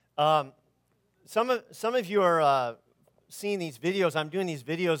Um, some of you are seeing these videos. I'm doing these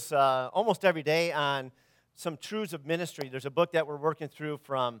videos almost every day on some truths of ministry. There's a book that we're working through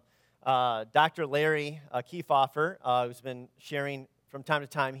from Dr. Larry Kiefhofer, who's been sharing from time to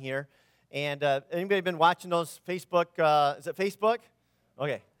time here. And anybody been watching those Facebook? Is it Facebook?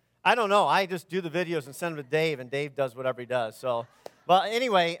 Okay. I don't know. I just do the videos and send them to Dave, and Dave does whatever he does. So, but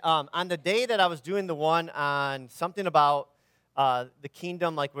anyway, on the day that I was doing the one on something about the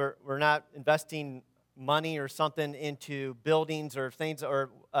kingdom, like we're not investing money or something into buildings or things, or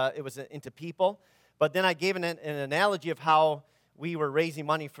it was into people. But then I gave an analogy of how we were raising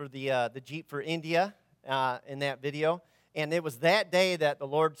money for the Jeep for India in that video. And it was that day that the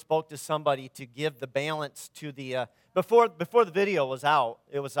Lord spoke to somebody to give the balance to the, before the video was out,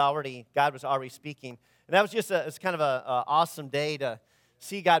 God was already speaking. And that was just it's kind of an awesome day to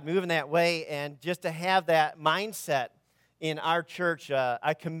see God moving that way, and just to have that mindset in our church.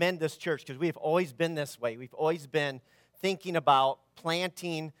 I commend this church because we've always been this way. We've always been thinking about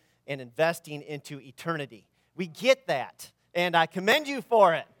planting and investing into eternity. We get that, and I commend you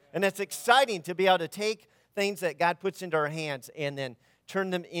for it. And it's exciting to be able to take things that God puts into our hands and then turn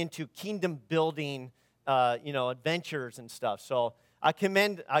them into kingdom building, adventures and stuff. So I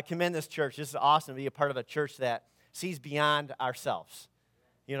commend this church. This is awesome to be a part of a church that sees beyond ourselves.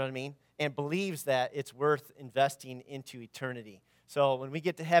 You know what I mean? And believes that it's worth investing into eternity. So when we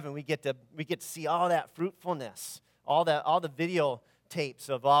get to heaven, we get to see all that fruitfulness, all the video tapes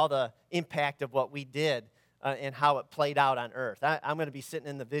of all the impact of what we did and how it played out on earth. I'm going to be sitting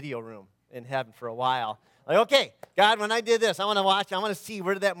in the video room in heaven for a while. Like, okay, God, when I did this, I want to watch, I want to see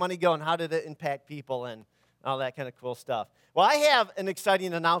where did that money go and how did it impact people and all that kind of cool stuff. Well, I have an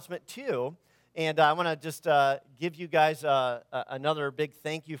exciting announcement too, and I want to just give you guys another big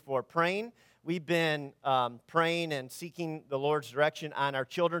thank you for praying. We've been praying and seeking the Lord's direction on our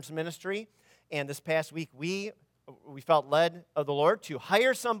children's ministry, and this past week we felt led of the Lord to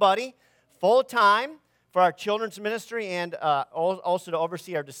hire somebody full-time for our children's ministry and also to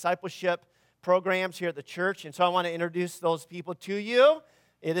oversee our discipleship programs here at the church. And so I want to introduce those people to you.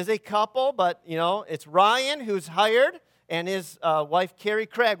 It is a couple, but, it's Ryan, who's hired, and his wife, Carrie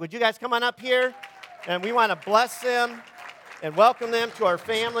Craig. Would you guys come on up here? And we want to bless them and welcome them to our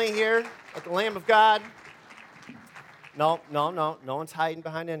family here at the Lamb of God. No one's hiding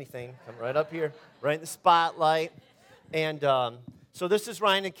behind anything. Come right up here, right in the spotlight. And so this is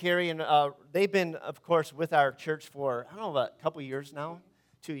Ryan and Carrie, and they've been, of course, with our church for, a couple years now,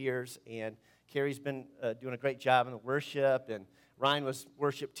 2 years, and Carrie's been doing a great job in the worship, and Ryan was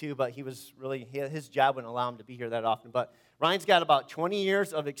worship too, but his job wouldn't allow him to be here that often. But Ryan's got about 20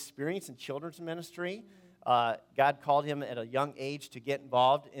 years of experience in children's ministry. God called him at a young age to get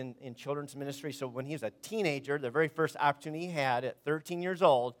involved in children's ministry. So when he was a teenager, the very first opportunity he had at 13 years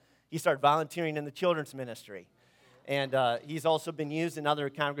old, he started volunteering in the children's ministry. And he's also been used in other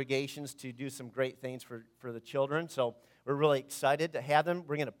congregations to do some great things for the children. So we're really excited to have them.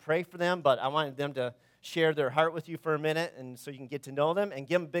 We're going to pray for them, but I wanted them to share their heart with you for a minute, and so you can get to know them, and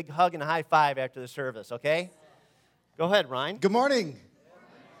give them a big hug and a high five after the service, okay? Go ahead, Ryan. Good morning.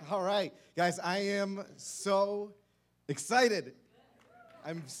 All right. Guys, I am so excited.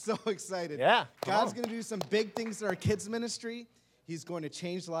 I'm so excited. Yeah. God's going to do some big things in our kids' ministry. He's going to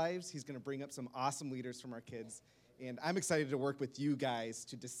change lives. He's going to bring up some awesome leaders from our kids. And I'm excited to work with you guys,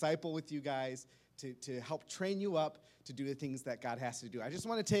 to disciple with you guys, to help train you up to do the things that God has to do. I just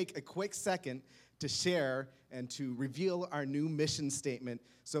want to take a quick second to share and to reveal our new mission statement.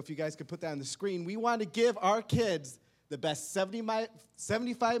 So if you guys could put that on the screen, we want to give our kids the best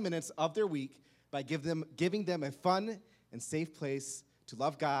 75 minutes of their week by giving them a fun and safe place to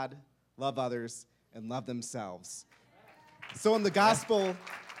love God, love others, and love themselves. So in the gospel,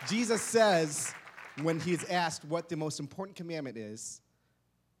 Jesus says, when he's asked what the most important commandment is,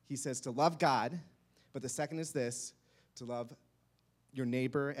 he says to love God, but the second is this, to love your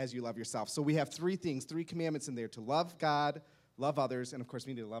neighbor as you love yourself. So we have three things, 3 commandments in there: to love God, love others, and of course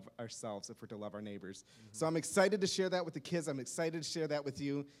we need to love ourselves if we're to love our neighbors. Mm-hmm. So I'm excited to share that with the kids. I'm excited to share that with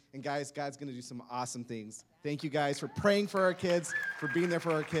you. And guys, God's going to do some awesome things. Thank you guys for praying for our kids, for being there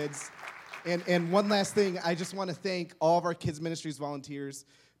for our kids. And one last thing, I just want to thank all of our kids ministries volunteers.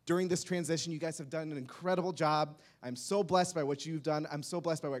 During this transition, you guys have done an incredible job. I'm so blessed by what you've done. I'm so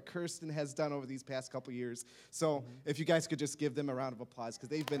blessed by what Kirsten has done over these past couple years. So if you guys could just give them a round of applause, because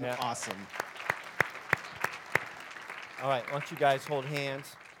they've been awesome. All right, why don't you guys hold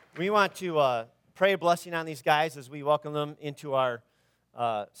hands? We want to pray a blessing on these guys as we welcome them into our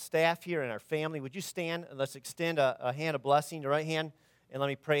staff here and our family. Would you stand and let's extend a hand of blessing, your right hand, and let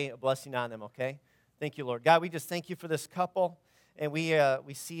me pray a blessing on them, okay? Thank you, Lord. God, we just thank you for this couple. And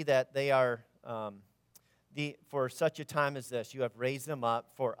we see that they are, for such a time as this, you have raised them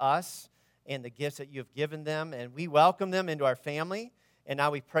up for us and the gifts that you have given them. And we welcome them into our family. And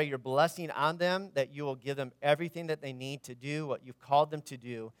now we pray your blessing on them, that you will give them everything that they need to do what you've called them to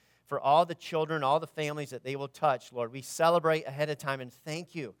do. For all the children, all the families that they will touch, Lord, we celebrate ahead of time and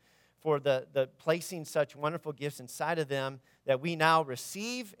thank you for the placing such wonderful gifts inside of them that we now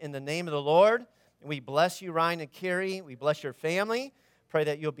receive in the name of the Lord. And we bless you, Ryan and Carrie. We bless your family. Pray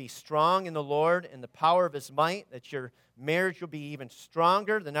that you'll be strong in the Lord and the power of his might, that your marriage will be even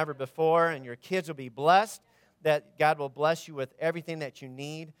stronger than ever before, and your kids will be blessed, that God will bless you with everything that you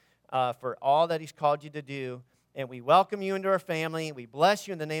need for all that he's called you to do. And we welcome you into our family. We bless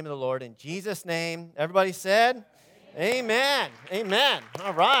you in the name of the Lord. In Jesus' name, everybody said, amen. Amen.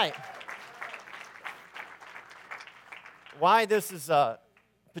 All right. Why this is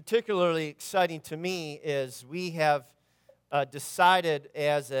particularly exciting to me is we have decided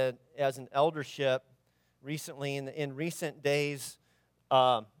as an eldership recently, in recent days,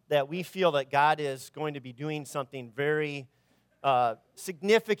 that we feel that God is going to be doing something very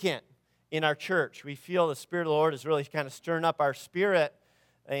significant in our church. We feel the Spirit of the Lord is really kind of stirring up our spirit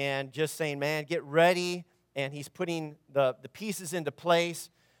and just saying, man, get ready. And he's putting the pieces into place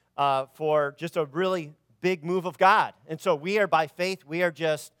for just a really big move of God. And so we are, by faith, we're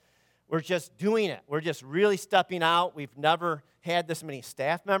just doing it. We're just really stepping out. We've never had this many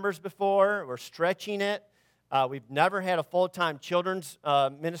staff members before. We're stretching it. We've never had a full-time children's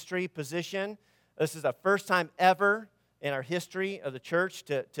ministry position. This is the first time ever in our history of the church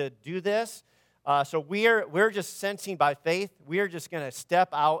to do this. So we're just sensing by faith, we're just going to step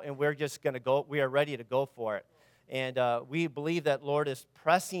out and we're just going to go. We are ready to go for it. And we believe that Lord is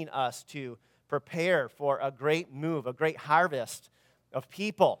pressing us to prepare for a great move, a great harvest of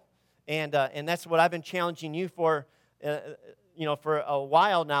people. And that's what I've been challenging you for, for a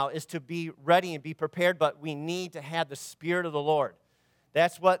while now, is to be ready and be prepared, but we need to have the Spirit of the Lord.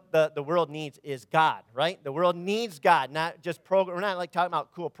 That's what the world needs, is God, right? The world needs God, not just program. We're not like talking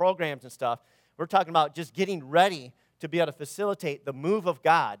about cool programs and stuff. We're talking about just getting ready to be able to facilitate the move of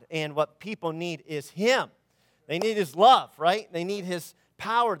God. And what people need is Him. They need His love, right? They need His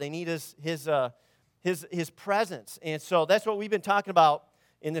power. They need His presence. And so that's what we've been talking about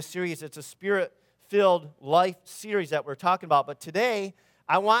in this series. It's a Spirit-filled life series that we're talking about. But today,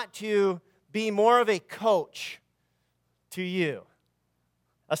 I want to be more of a coach to you.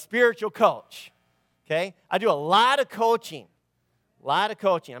 A spiritual coach, okay? I do a lot of coaching.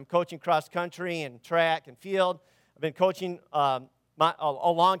 I'm coaching cross country and track and field. I've been coaching a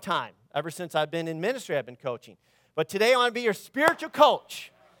long time. Ever since I've been in ministry, I've been coaching. But today I want to be your spiritual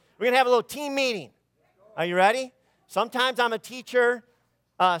coach. We're going to have a little team meeting. Are you ready? Sometimes I'm a teacher.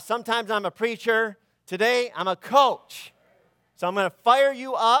 Sometimes I'm a preacher. Today I'm a coach. So I'm going to fire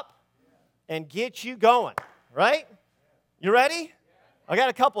you up and get you going, right? You ready? I got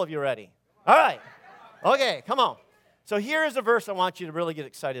a couple of you ready. All right. Okay, come on. So here is a verse I want you to really get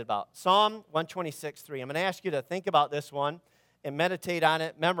excited about. Psalm 126:3. I'm going to ask you to think about this one and meditate on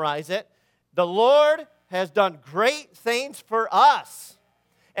it, memorize it. The Lord has done great things for us,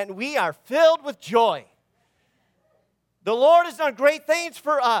 and we are filled with joy. The Lord has done great things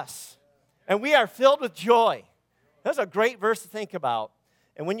for us, and we are filled with joy. That's a great verse to think about.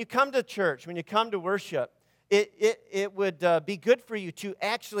 And when you come to church, when you come to worship, it would be good for you to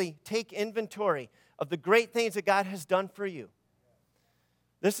actually take inventory of the great things that God has done for you.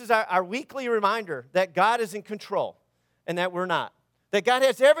 This is our weekly reminder that God is in control and that we're not. That God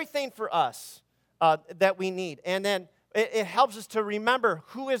has everything for us that we need. And then it helps us to remember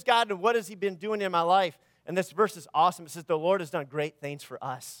who is God and what has He been doing in my life. And this verse is awesome. It says, the Lord has done great things for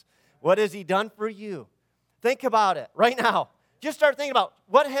us. What has He done for you? Think about it right now. Just start thinking about,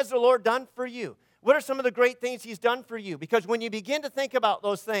 what has the Lord done for you? What are some of the great things He's done for you? Because when you begin to think about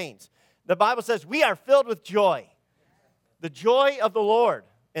those things, the Bible says we are filled with joy. The joy of the Lord.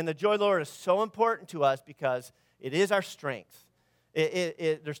 And the joy of the Lord is so important to us because it is our strength.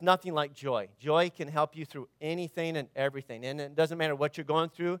 There's nothing like joy. Joy can help you through anything and everything. And it doesn't matter what you're going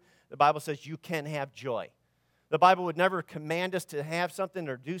through. The Bible says you can have joy. The Bible would never command us to have something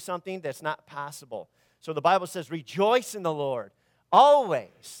or do something that's not possible. So the Bible says, rejoice in the Lord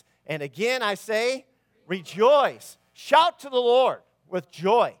always. And again, I say, rejoice. Shout to the Lord with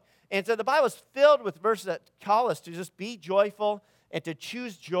joy. And so the Bible is filled with verses that call us to just be joyful and to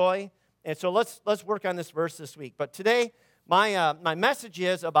choose joy. And so let's work on this verse this week. But today, my message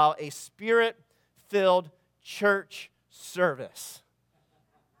is about a Spirit-filled church service.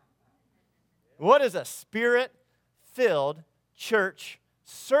 What is a Spirit-filled church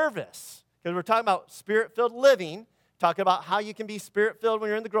service? Because we're talking about Spirit-filled living. talking about how you can be Spirit-filled when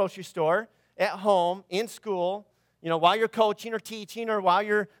you're in the grocery store, at home, in school, while you're coaching or teaching or while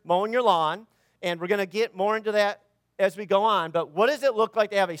you're mowing your lawn. And we're going to get more into that as we go on. But what does it look like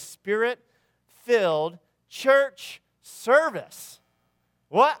to have a Spirit-filled church service?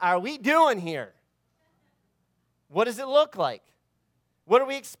 What are we doing here? What does it look like? What are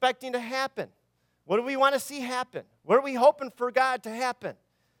we expecting to happen? What do we want to see happen? What are we hoping for God to happen?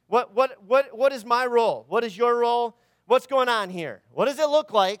 What is my role? What is your role? What's going on here? What does it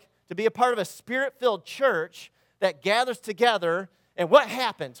look like to be a part of a Spirit-filled church that gathers together? And what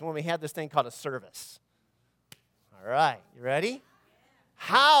happens when we have this thing called a service? All right, you ready?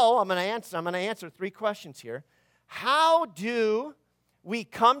 How? I'm going to answer 3 questions here. How do we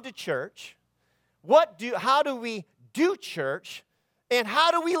come to church? How do we do church? And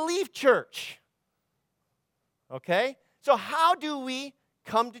how do we leave church? Okay? So how do we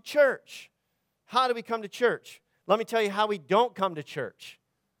come to church? How do we come to church? Let me tell you how we don't come to church.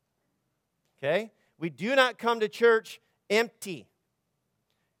 Okay? We do not come to church empty,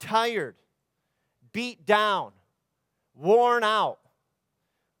 tired, beat down, worn out.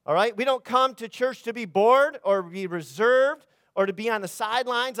 All right? We don't come to church to be bored or be reserved or to be on the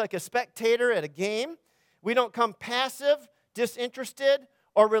sidelines like a spectator at a game. We don't come passive, disinterested,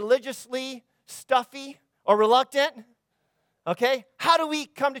 or religiously stuffy or reluctant. Okay? How do we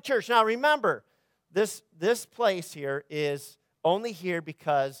come to church? Now remember, this place here is only here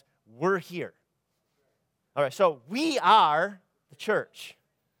because we're here. All right, so we are the church.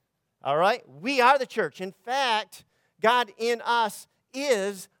 All right? We are the church. In fact, God in us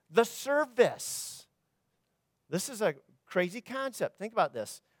is the service. This is a crazy concept. Think about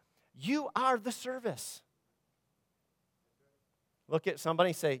this. You are the service. Look at somebody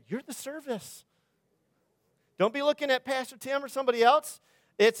and say, you're the service. Don't be looking at Pastor Tim or somebody else.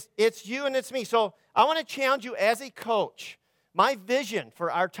 It's you and it's me. So I want to challenge you as a coach. My vision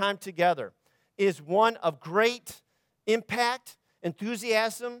for our time together is one of great impact,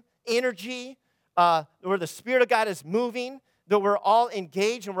 enthusiasm, energy, where the Spirit of God is moving, that we're all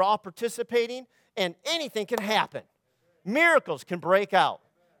engaged and we're all participating, and anything can happen. Miracles can break out.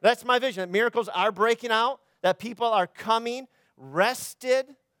 That's my vision, that miracles are breaking out, that people are coming rested,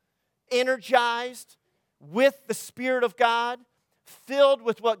 energized, with the Spirit of God, filled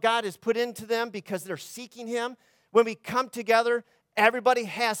with what God has put into them because they're seeking Him. When we come together, everybody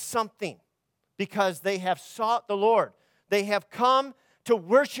has something because they have sought the Lord. They have come to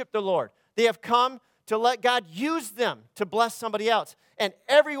worship the Lord. They have come to let God use them to bless somebody else. And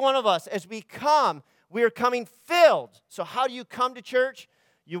every one of us, as we come, we are coming filled. So how do you come to church?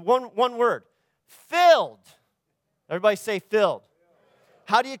 One word, filled. Everybody say filled.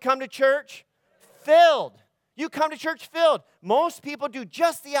 How do you come to church? Filled. You come to church filled. Most people do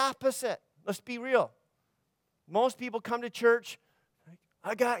just the opposite. Let's be real. Most people come to church,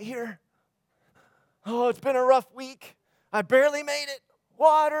 I got here. Oh, it's been a rough week. I barely made it.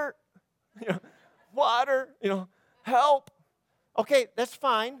 Water. Water. Help. Okay, that's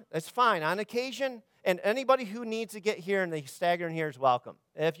fine. That's fine. On occasion, and anybody who needs to get here and they stagger in here is welcome.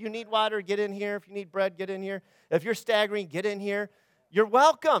 If you need water, get in here. If you need bread, get in here. If you're staggering, get in here. You're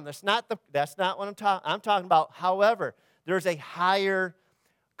welcome. That's not what I'm talking. I'm talking about. However, there's a higher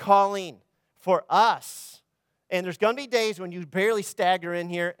calling for us. And there's going to be days when you barely stagger in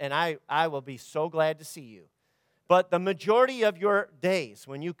here, and I will be so glad to see you. But the majority of your days,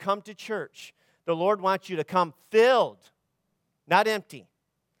 when you come to church, the Lord wants you to come filled, not empty.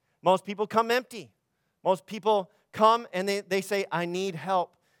 Most people come empty. Most people come and they say, I need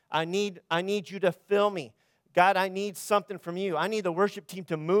help. I need you to fill me. God, I need something from you. I need the worship team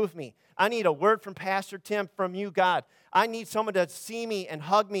to move me. I need a word from Pastor Tim from you, God. I need someone to see me and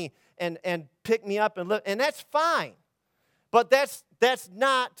hug me and pick me up and live. And that's fine. But that's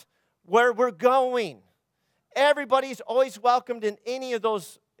not where we're going. Everybody's always welcomed in any of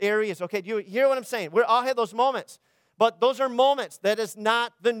those areas. Okay, do you hear what I'm saying? We all have those moments. But those are moments. That is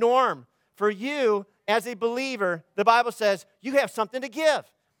not the norm. For you, as a believer, the Bible says you have something to give.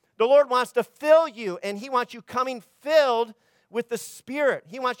 The Lord wants to fill you, and He wants you coming filled with the Spirit.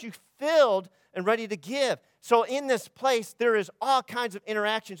 He wants you filled and ready to give. So in this place, there is all kinds of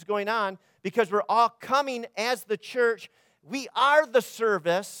interactions going on because we're all coming as the church. We are the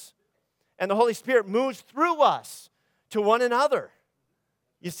service, and the Holy Spirit moves through us to one another.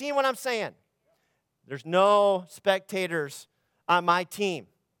 You see what I'm saying? There's no spectators on my team.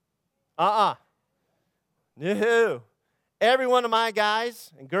 No. Every one of my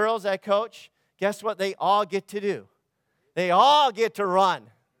guys and girls I coach, guess what they all get to do? They all get to run.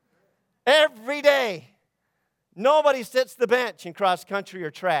 Every day. Nobody sits the bench in cross country or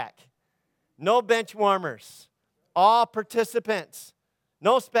track. No bench warmers. all participants,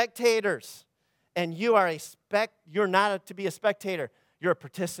 no spectators. And you're not to be a spectator, you're a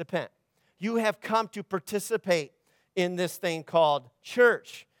participant. You have come to participate in this thing called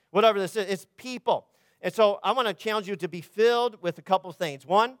church. Whatever this is, it's people. And so I want to challenge you to be filled with a couple of things.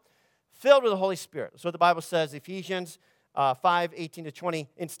 One, filled with the Holy Spirit. That's what the Bible says, Ephesians 5:18-20.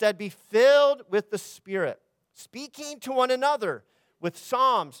 Instead, be filled with the Spirit, speaking to one another with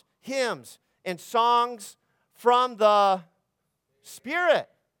psalms, hymns, and songs from the Spirit.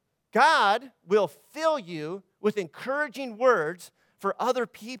 God will fill you with encouraging words for other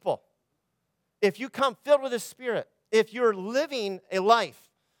people. If you come filled with the Spirit, if you're living a life,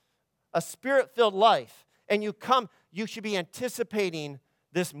 a Spirit-filled life, and you should be anticipating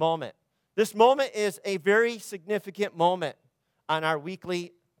this moment. This moment is a very significant moment on our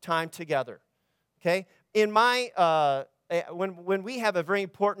weekly time together. Okay? In my when we have a very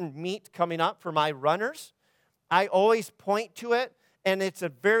important meet coming up for my runners, I always point to it, and it's a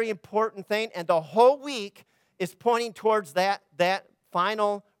very important thing, and the whole week is pointing towards that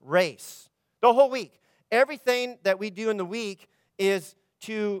final race. The whole week. Everything that we do in the week is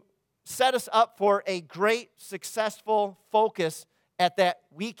to set us up for a great, successful focus at that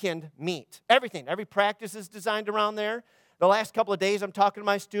weekend meet. Everything. Every practice is designed around there. The last couple of days, I'm talking to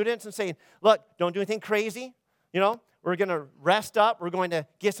my students and saying, look, don't do anything crazy. We're going to rest up. We're going to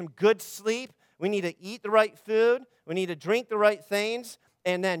get some good sleep. We need to eat the right food. We need to drink the right things.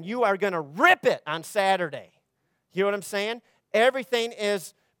 And then you are going to rip it on Saturday. You know what I'm saying? Everything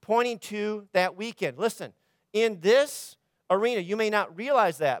is pointing to that weekend. Listen, in this arena, you may not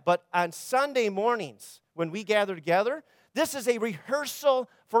realize that, but on Sunday mornings when we gather together, this is a rehearsal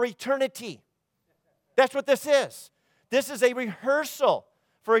for eternity. That's what this is. This is a rehearsal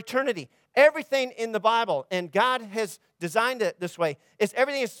for eternity. Everything in the Bible, and God has designed it this way, is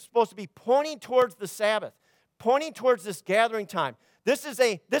everything is supposed to be pointing towards the Sabbath, pointing towards this gathering time. This is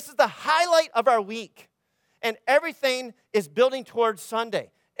the highlight of our week, and everything is building towards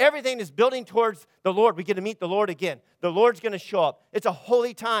Sunday. Everything is building towards the Lord. We get to meet the Lord again. The Lord's going to show up. It's a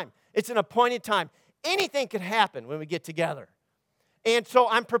holy time. It's an appointed time. Anything could happen when we get together. And so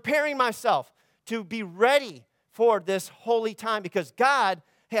I'm preparing myself to be ready for this holy time because God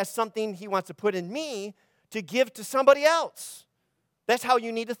has something He wants to put in me to give to somebody else. That's how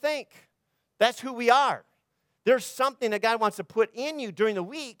you need to think. That's who we are. There's something that God wants to put in you during the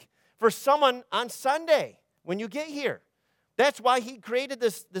week for someone on Sunday when you get here. That's why He created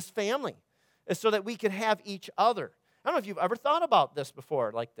this family, is so that we could have each other. I don't know if you've ever thought about this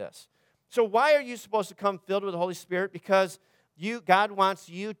before like this. So why are you supposed to come filled with the Holy Spirit? Because God wants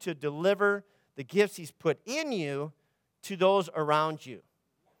you to deliver the gifts He's put in you to those around you.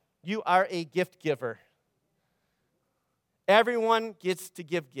 You are a gift giver. Everyone gets to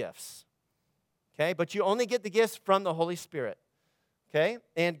give gifts. Okay? But you only get the gifts from the Holy Spirit. Okay?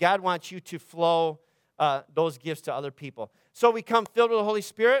 And God wants you to flow those gifts to other people. So we come filled with the Holy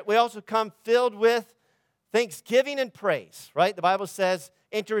Spirit. We also come filled with thanksgiving and praise, right? The Bible says,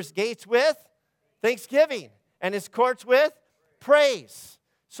 enter His gates with thanksgiving and His courts with praise.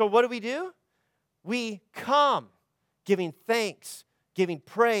 So what do? We come giving thanks, giving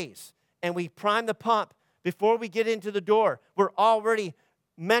praise, and we prime the pump before we get into the door. We're already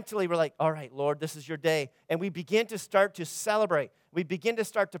mentally, we're like, all right, Lord, this is your day. And we begin to start to celebrate. We begin to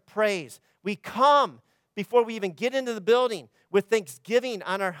start to praise. We come before we even get into the building with thanksgiving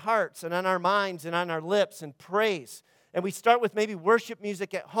on our hearts and on our minds and on our lips and praise. And we start with maybe worship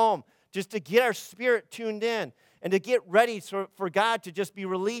music at home just to get our spirit tuned in and to get ready for God to just be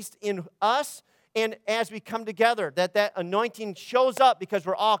released in us. And as we come together, that anointing shows up because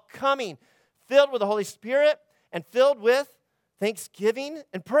we're all coming filled with the Holy Spirit and filled with thanksgiving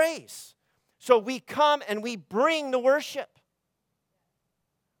and praise. So we come and we bring the worship.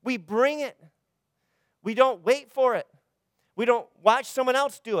 We bring it. We don't wait for it. We don't watch someone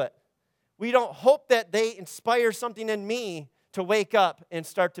else do it. We don't hope that they inspire something in me to wake up and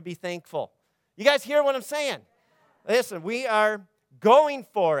start to be thankful. You guys hear what I'm saying? Listen, we are going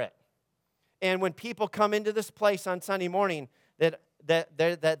for it. And when people come into this place on Sunday morning, that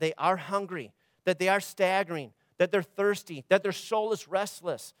they are hungry, that they are staggering, that they're thirsty, that their soul is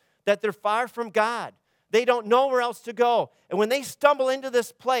restless, that they're far from God. They don't know where else to go. And when they stumble into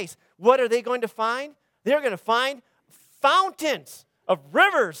this place, what are they going to find? They're going to find fountains of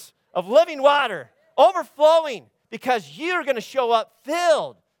rivers of living water overflowing because you're going to show up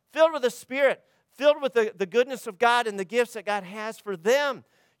filled with the Spirit, filled with the goodness of God and the gifts that God has for them.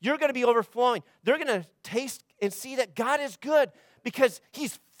 You're going to be overflowing. They're going to taste and see that God is good because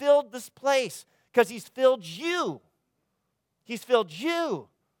He's filled this place, because He's filled you. He's filled you.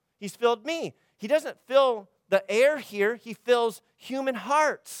 He's filled me. He doesn't fill the air here, he fills human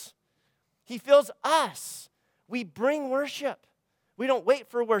hearts. He fills us. We bring worship. We don't wait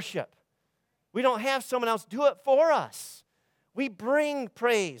for worship. We don't have someone else do it for us. We bring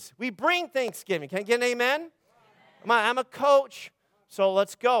praise. We bring thanksgiving. Can I get an amen? I'm a coach, so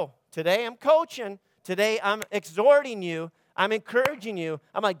let's go. Today I'm coaching. Today I'm exhorting you. I'm encouraging you.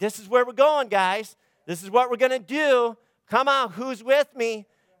 I'm like, this is where we're going, guys. This is what we're going to do. Come on, who's with me?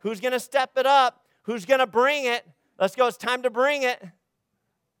 Who's going to step it up? Who's going to bring it? Let's go. It's time to bring it.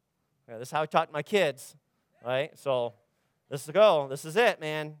 Yeah, this is how I talk to my kids, right? So let's go. This is it,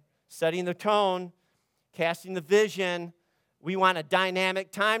 man. Setting the tone, casting the vision. We want a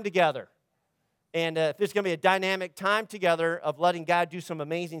dynamic time together. And if there's going to be a dynamic time together of letting God do some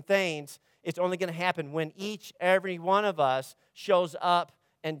amazing things, it's only going to happen when every one of us shows up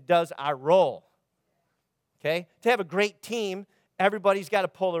and does our role. Okay? To have a great team, everybody's got to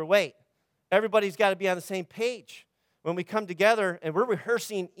pull their weight. Everybody's got to be on the same page. When we come together and we're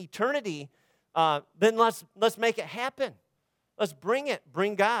rehearsing eternity, then let's make it happen. Let's bring it.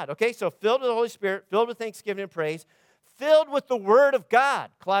 Bring God. Okay? So filled with the Holy Spirit, filled with thanksgiving and praise, filled with the Word of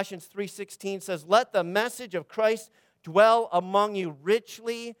God. Colossians 3:16 says, let the message of Christ dwell among you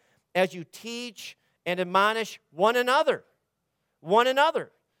richly as you teach and admonish one another. One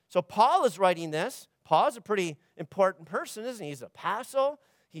another. So Paul is writing this. Paul's a pretty important person, isn't he? He's an apostle.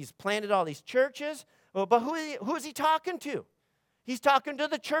 He's planted all these churches. But who is he talking to? He's talking to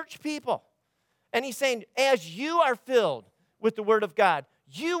the church people. And he's saying, as you are filled with the Word of God,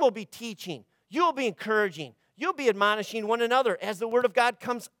 you will be teaching. You will be encouraging. You'll be admonishing one another as the Word of God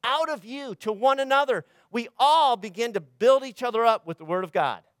comes out of you to one another. We all begin to build each other up with the Word of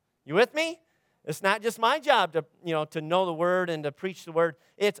God. You with me? It's not just my job to know the Word and to preach the Word.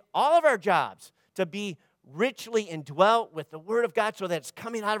 It's all of our jobs to be richly indwelt with the Word of God so that it's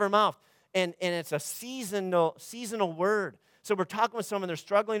coming out of our mouth. And it's a seasonal word. So we're talking with someone, they're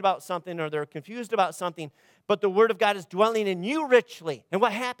struggling about something or they're confused about something, but the Word of God is dwelling in you richly. And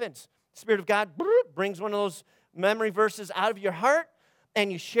what happens? The Spirit of God brings one of those memory verses out of your heart,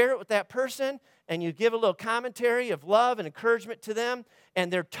 and you share it with that person, and you give a little commentary of love and encouragement to them,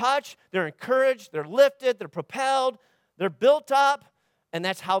 and they're touched, they're encouraged, they're lifted, they're propelled, they're built up, and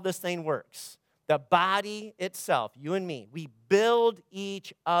that's how this thing works. The body itself, you and me, we build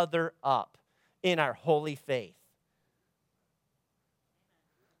each other up in our holy faith.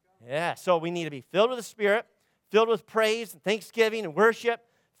 Yeah, so we need to be filled with the Spirit, filled with praise and thanksgiving and worship,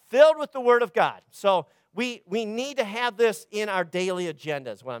 filled with the Word of God. So we need to have this in our daily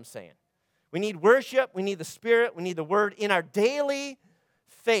agenda is what I'm saying. We need worship, we need the Spirit, we need the Word in our daily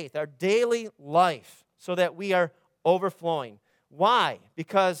faith, our daily life, so that we are overflowing. Why?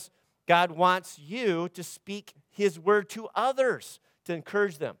 Because God wants you to speak His Word to others, to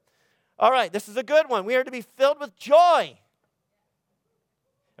encourage them. All right, this is a good one. We are to be filled with joy.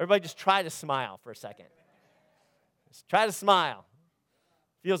 Everybody just try to smile for a second. Just try to smile.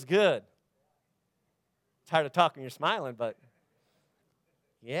 Feels good. It's hard to talk when you're smiling, but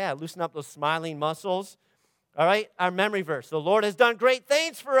yeah, loosen up those smiling muscles. All right, our memory verse. The Lord has done great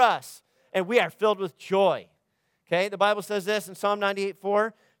things for us, and we are filled with joy. Okay, the Bible says this in Psalm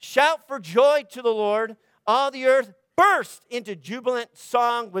 98:4. Shout for joy to the Lord. All the earth burst into jubilant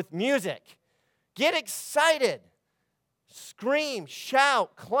song with music. Get excited. Scream,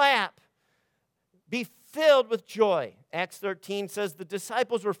 shout, clap. Be filled with joy. Acts 13 says the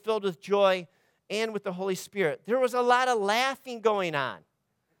disciples were filled with joy and with the Holy Spirit. There was a lot of laughing going on.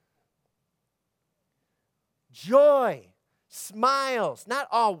 Joy, smiles, not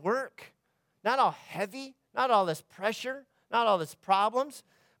all work, not all heavy, not all this pressure, not all this problems.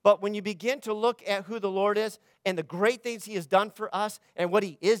 But when you begin to look at who the Lord is and the great things He has done for us and what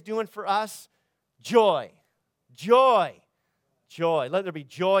He is doing for us, joy, joy, joy. Let there be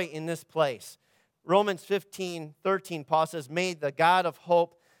joy in this place. Romans 15:13, Paul says, may the God of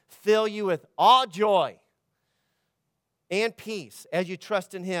hope fill you with all joy and peace as you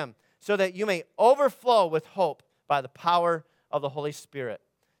trust in Him, so that you may overflow with hope by the power of the Holy Spirit.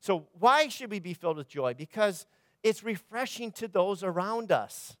 So why should we be filled with joy? Because it's refreshing to those around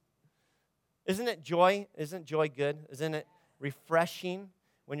us. Isn't it joy? Isn't joy good? Isn't it refreshing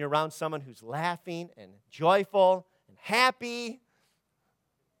when you're around someone who's laughing and joyful and happy?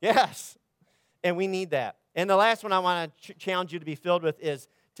 Yes. And we need that. And the last one I want to challenge you to be filled with is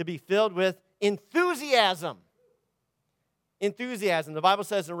to be filled with enthusiasm. Enthusiasm. The Bible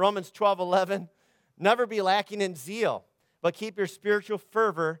says in Romans 12:11, never be lacking in zeal, but keep your spiritual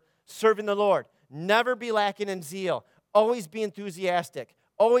fervor serving the Lord. Never be lacking in zeal. Always be enthusiastic.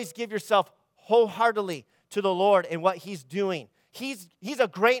 Always give yourself wholeheartedly to the Lord and what He's doing. He's a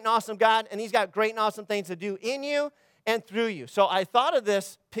great and awesome God, and he's got great and awesome things to do in you and through you. So I thought of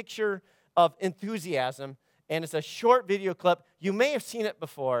this picture of enthusiasm, and it's a short video clip. You may have seen it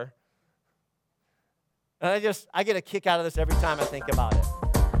before. And I get a kick out of this every time I think about it.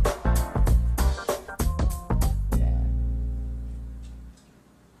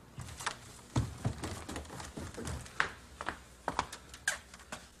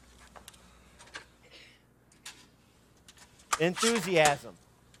 Enthusiasm.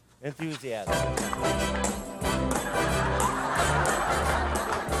 Enthusiasm.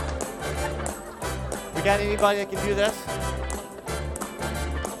 We got anybody that can do this?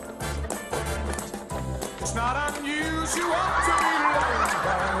 It's not unusual to be loved.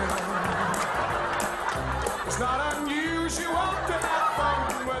 It's not unusual to have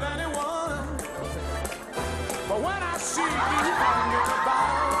fun with anyone. But when I see you hanging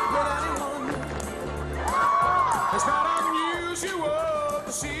about with anyone, it's not unusual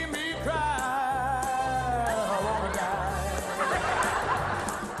to see me cry. I wanna die.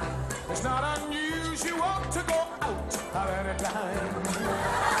 It's not unusual to go out at any time.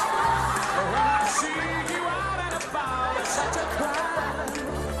 But when I see you out and about, it's such a crime.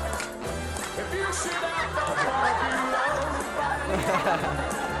 If you should ever want to be loved by me,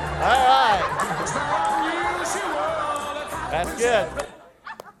 All right. it's not unusual. That's good.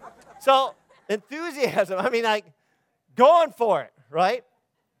 So, enthusiasm, I mean, like, going for it, right?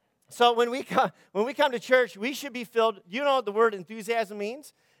 So when we come to church, we should be filled. You know what the word enthusiasm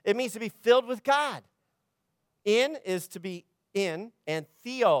means? It means to be filled with God. In is to be in, and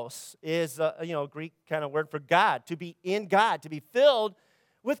theos is a Greek kind of word for God. To be in God, to be filled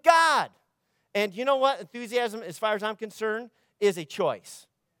with God. And you know what? Enthusiasm, as far as I'm concerned, is a choice.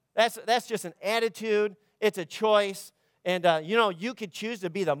 That's just an attitude. It's a choice. And you could choose to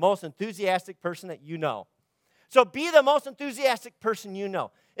be the most enthusiastic person that you know. So be the most enthusiastic person you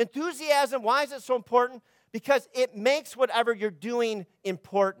know. Enthusiasm, why is it so important? Because it makes whatever you're doing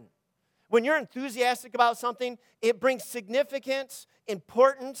important. When you're enthusiastic about something, it brings significance,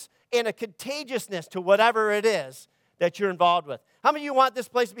 importance, and a contagiousness to whatever it is that you're involved with. How many of you want this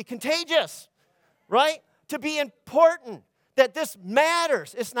place to be contagious, right? To be important, that this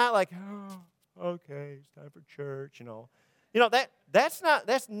matters. It's not like, oh, okay, it's time for church,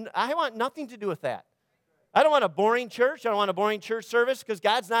 I want nothing to do with that. I don't want a boring church. I don't want a boring church service because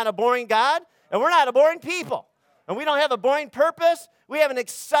God's not a boring God, and we're not a boring people. And we don't have a boring purpose. We have an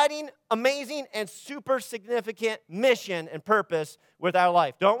exciting, amazing, and super significant mission and purpose with our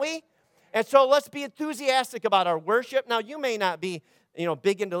life, don't we? And so let's be enthusiastic about our worship. Now, you may not be,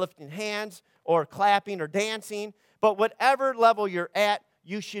 big into lifting hands or clapping or dancing, but whatever level you're at,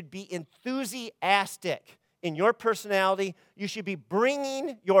 you should be enthusiastic in your personality. You should be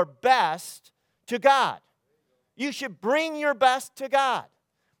bringing your best to God. You should bring your best to God.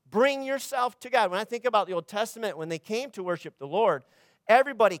 Bring yourself to God. When I think about the Old Testament, when they came to worship the Lord,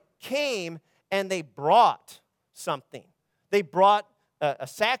 everybody came and they brought something. They brought a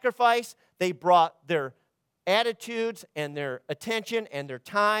sacrifice. They brought their attitudes and their attention and their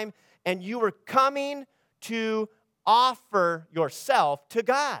time. And you were coming to offer yourself to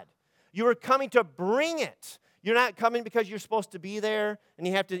God. You were coming to bring it. You're not coming because you're supposed to be there and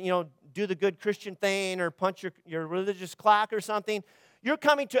you have to, do the good Christian thing or punch your religious clock or something. You're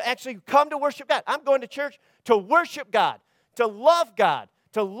coming to actually come to worship God. I'm going to church to worship God, to love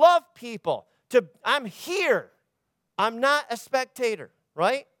people. I'm here. I'm not a spectator,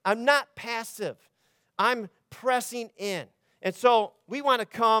 right? I'm not passive. I'm pressing in. And so we want to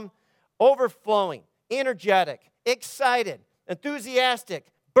come overflowing, energetic, excited, enthusiastic,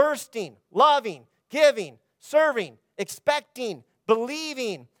 bursting, loving, giving, serving, expecting,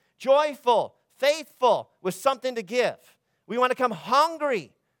 believing, joyful, faithful, with something to give. We want to come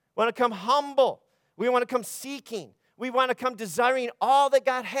hungry. We want to come humble. We want to come seeking. We want to come desiring all that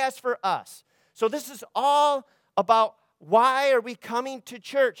God has for us. So this is all about why are we coming to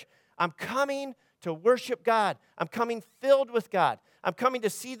church? I'm coming to worship God. I'm coming filled with God. I'm coming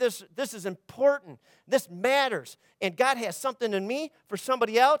to see this. This is important. This matters. And God has something in me for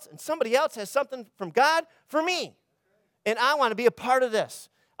somebody else, and somebody else has something from God for me. And I want to be a part of this.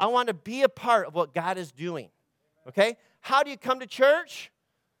 I want to be a part of what God is doing. Okay? How do you come to church?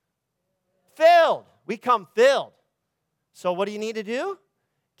 Filled. We come filled. So what do you need to do?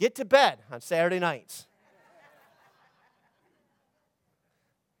 Get to bed on Saturday nights.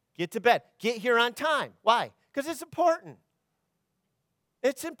 Get to bed. Get here on time. Why? Because it's important.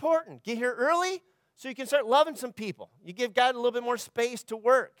 It's important. Get here early so you can start loving some people. You give God a little bit more space to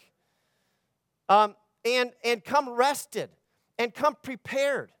work. And come rested. And come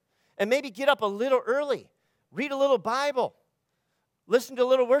prepared. And maybe get up a little early. Read a little Bible. Listen to a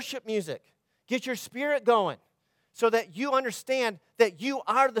little worship music. Get your spirit going so that you understand that you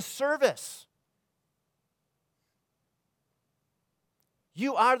are the service.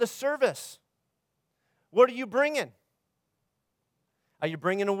 You are the service. What are you bringing? Are you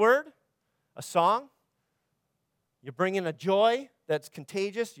bringing a word, a song? You're bringing a joy that's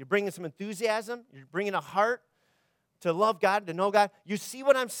contagious. You're bringing some enthusiasm. You're bringing a heart to love God, to know God. You see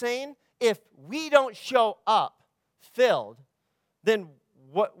what I'm saying? If we don't show up filled, then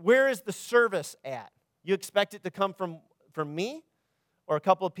where is the service at? You expect it to come from me or a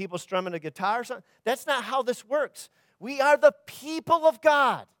couple of people strumming a guitar or something? That's not how this works. We are the people of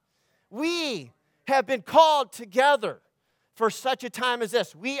God. We have been called together for such a time as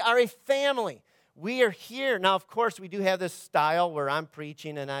this. We are a family. We are here. Now, of course, we do have this style where I'm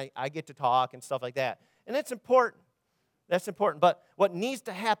preaching and I get to talk and stuff like that. And it's important. That's important. But what needs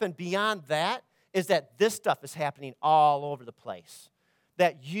to happen beyond that is that this stuff is happening all over the place.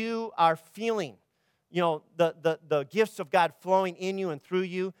 That you are feeling, the gifts of God flowing in you and through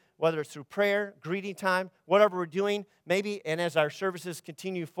you, whether it's through prayer, greeting time, whatever we're doing, maybe, and as our services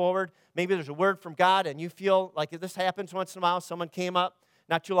continue forward, maybe there's a word from God and you feel like if this happens once in a while, someone came up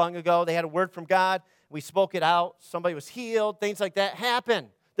not too long ago, they had a word from God, we spoke it out, somebody was healed, things like that happen.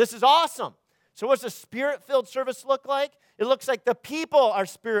 This is awesome. So what's a spirit-filled service look like? It looks like the people are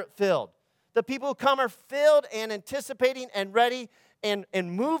spirit-filled. The people who come are filled and anticipating and ready and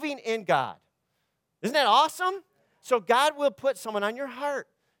moving in God. Isn't that awesome? So God will put someone on your heart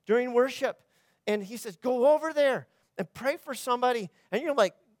during worship. And he says, go over there and pray for somebody. And you're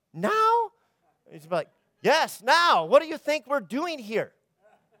like, now? He's like, yes, now. What do you think we're doing here?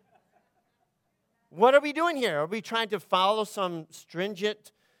 What are we doing here? Are we trying to follow some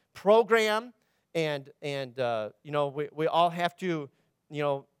stringent program? And we all have to,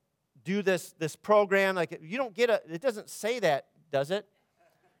 do this program. Like, you don't get it doesn't say that, does it?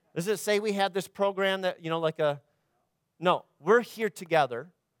 Does it say we have this program that, no, we're here together.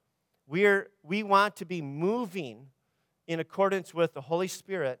 We want to be moving in accordance with the Holy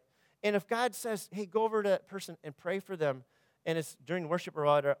Spirit. And if God says, hey, go over to that person and pray for them, and it's during worship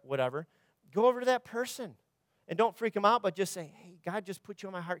or whatever, go over to that person. And don't freak them out, but just say, hey, God just put you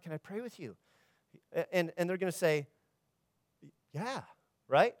on my heart. Can I pray with you? And they're going to say, yeah,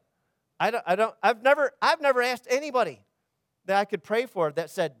 right? I've never asked anybody that I could pray for that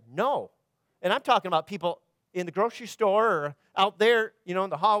said no. And I'm talking about people in the grocery store or out there, in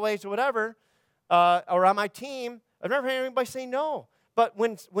the hallways or whatever, or on my team. I've never had anybody say no. But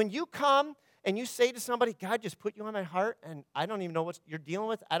when you come and you say to somebody, God just put you on my heart, and I don't even know what you're dealing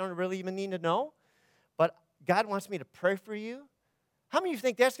with, I don't really even need to know, but God wants me to pray for you. How many of you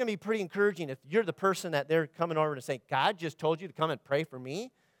think that's going to be pretty encouraging if you're the person that they're coming over to say, God just told you to come and pray for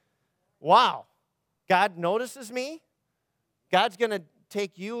me? Wow. God notices me? God's going to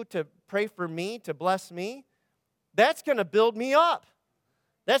take you to pray for me, to bless me? That's going to build me up.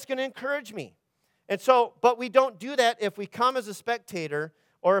 That's going to encourage me. And so, but we don't do that if we come as a spectator,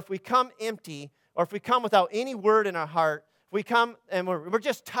 or if we come empty, or if we come without any word in our heart. If we come and we're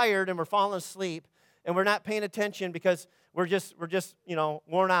just tired and we're falling asleep and we're not paying attention because we're just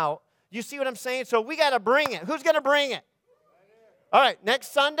worn out. You see what I'm saying? So we got to bring it. Who's going to bring it? All right,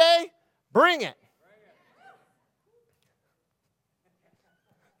 next Sunday, bring it.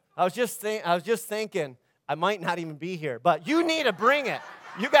 I was just thinking I might not even be here, but you need to bring it.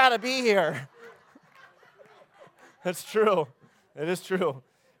 You got to be here. That's true. It is true.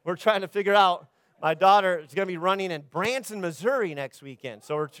 We're trying to figure out. My daughter is going to be running in Branson, Missouri next weekend,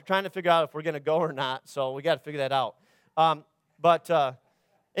 so we're trying to figure out if we're going to go or not. So we got to figure that out.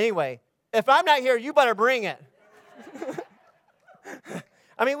 Anyway, if I'm not here, you better bring it.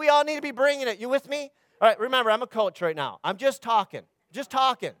 I mean, we all need to be bringing it. You with me? All right, remember, I'm a coach right now. I'm just talking.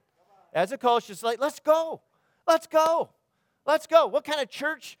 As a coach, it's like, let's go. Let's go. Let's go. What kind of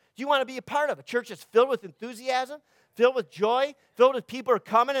church do you want to be a part of? A church that's filled with enthusiasm, filled with joy, filled with people who are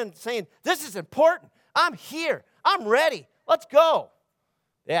coming and saying, this is important. I'm here. I'm ready. Let's go.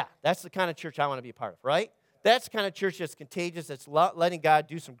 Yeah, that's the kind of church I want to be a part of, right? That's the kind of church that's contagious, that's letting God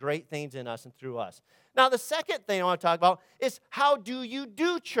do some great things in us and through us. Now, the second thing I want to talk about is how do you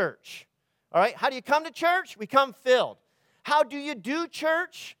do church? All right, how do you come to church? We come filled. How do you do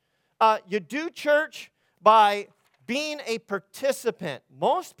church? You do church by being a participant.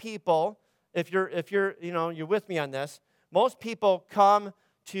 Most people, if you're with me on this, most people come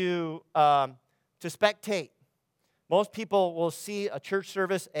to spectate. Most people will see a church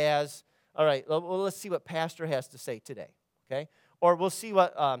service as, all right, well, let's see what pastor has to say today, okay? Or we'll see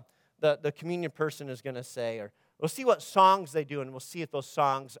what the communion person is going to say, or we'll see what songs they do, and we'll see if those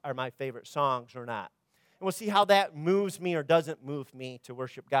songs are my favorite songs or not. we'll see how that moves me or doesn't move me to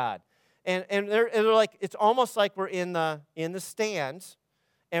worship God. And they're like, it's almost like we're in the stands,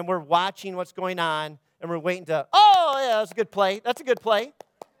 and we're watching what's going on, and we're waiting to, oh, yeah, that's a good play. That's a good play.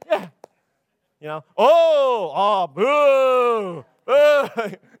 Yeah. You know, boo,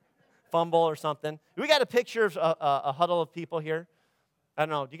 boo. Fumble or something. We got a picture of a huddle of people here. I don't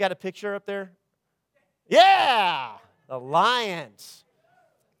know. Do you got a picture up there? Yeah, the Lions.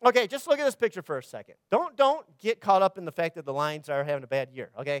 Okay, just look at this picture for a second. Don't get caught up in the fact that the Lions are having a bad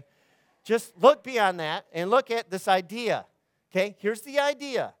year, okay? Just look beyond that and look at this idea, okay? Here's the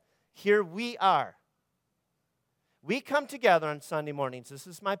idea. Here we are. We come together on Sunday mornings. This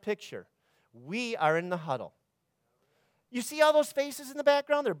is my picture. We are in the huddle. You see all those faces in the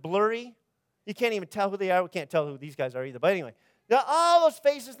background? They're blurry. You can't even tell who they are. We can't tell who these guys are either. But anyway, all those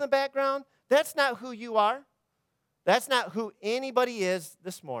faces in the background, that's not who you are. That's not who anybody is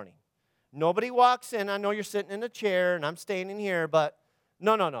this morning. Nobody walks in. I know you're sitting in a chair and I'm standing here, but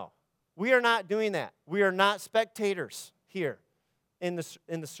no. We are not doing that. We are not spectators here in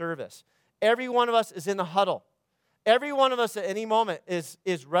the service. Every one of us is in the huddle. Every one of us at any moment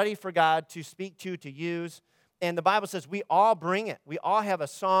is ready for God to speak to use. And the Bible says we all bring it. We all have a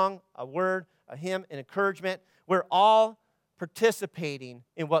song, a word, a hymn, an encouragement. We're all participating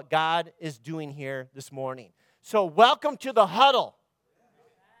in what God is doing here this morning. So welcome to the huddle.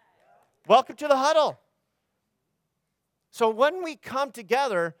 Welcome to the huddle. So when we come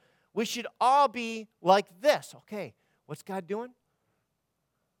together, we should all be like this. Okay, what's God doing?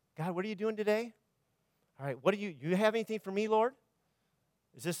 God, what are you doing today? All right, what do you have anything for me, Lord?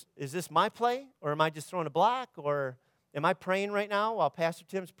 Is this my play, or am I just throwing a block, or am I praying right now while Pastor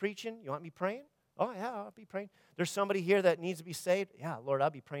Tim's preaching? You want me praying? Oh, yeah, I'll be praying. There's somebody here that needs to be saved. Yeah, Lord, I'll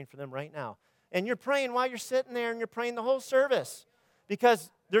be praying for them right now. And you're praying while you're sitting there, and you're praying the whole service because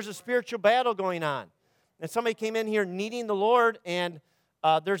there's a spiritual battle going on. And somebody came in here needing the Lord, and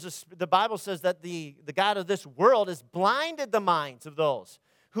the Bible says that the God of this world has blinded the minds of those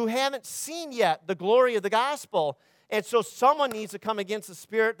who haven't seen yet the glory of the gospel. And so someone needs to come against the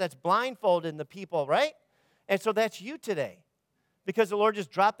spirit that's blindfolding the people, right? And so that's you today. Because the Lord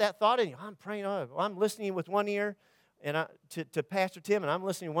just dropped that thought in you. I'm praying, I'm listening with one ear and to Pastor Tim, and I'm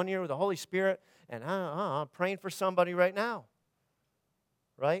listening one ear with the Holy Spirit, and I'm praying for somebody right now.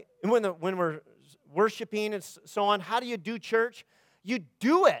 Right? And when we're worshiping and so on, how do you do church? You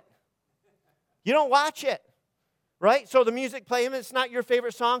do it. You don't watch it. Right? So the music playing, it's not your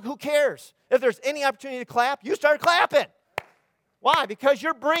favorite song. Who cares? If there's any opportunity to clap, you start clapping. Why? Because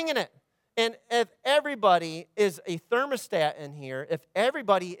you're bringing it. And if everybody is a thermostat in here, if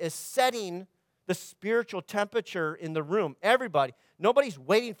everybody is setting the spiritual temperature in the room, everybody, nobody's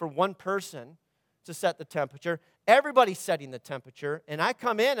waiting for one person to set the temperature. Everybody's setting the temperature. And I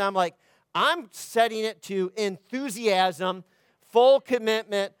come in and I'm like, I'm setting it to enthusiasm, full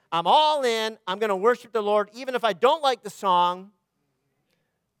commitment. I'm all in. I'm going to worship the Lord. Even if I don't like the song,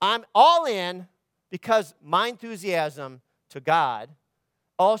 I'm all in because my enthusiasm to God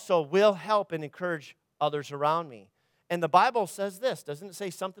also will help and encourage others around me. And the Bible says this. Doesn't it say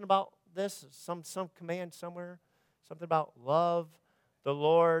something about this? Some command somewhere? Something about love the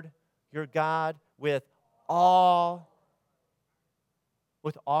Lord your God with all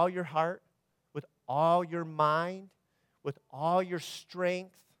your heart, with all your mind, with all your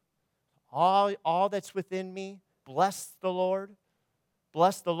strength, all that's within me. Bless the Lord.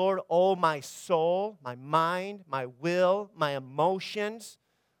 Bless the Lord, oh my soul, my mind, my will, my emotions.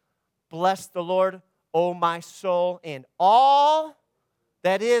 Bless the Lord, oh my soul, and all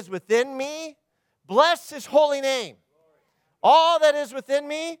that is within me. Bless His holy name. All that is within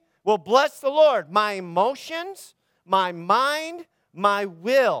me will bless the Lord. My emotions, my mind, my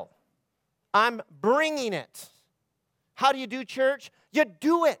will. I'm bringing it. How do you do church? You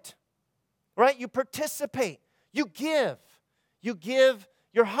do it, right? You participate. You give. You give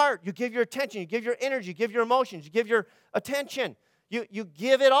your heart. You give your attention. You give your energy. You give your emotions. You give your attention. You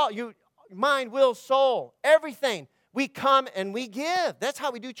give it all. Mind, will, soul, everything. We come and we give. That's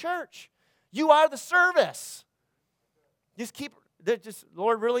how we do church. You are the service.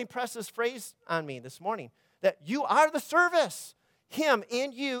 Lord really impressed this phrase on me this morning, that you are the service. Him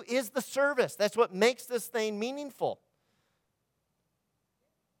in you is the service. That's what makes this thing meaningful.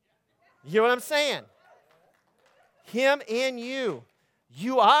 You know what I'm saying? Him in you.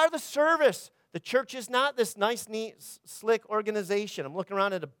 You are the service. The church is not this nice, neat, slick organization. I'm looking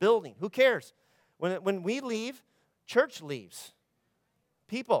around at a building. Who cares? When we leave, church leaves.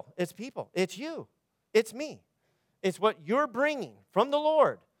 People. It's you. It's me. It's what you're bringing from the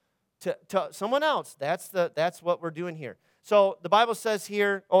Lord to someone else. That's what we're doing here. So the Bible says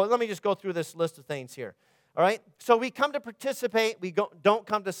here, let me just go through this list of things here. All right? So we come to participate. We don't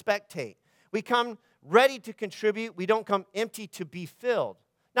come to spectate. We come ready to contribute. We don't come empty to be filled.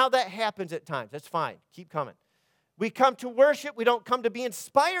 Now, that happens at times. That's fine. Keep coming. We come to worship. We don't come to be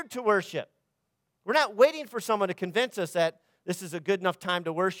inspired to worship. We're not waiting for someone to convince us that this is a good enough time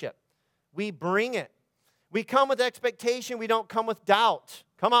to worship. We bring it. We come with expectation. We don't come with doubt.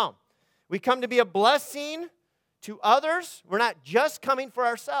 Come on. We come to be a blessing to others. We're not just coming for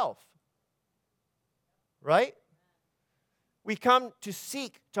ourselves. Right? We come to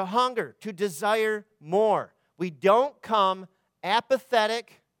seek, to hunger, to desire more. We don't come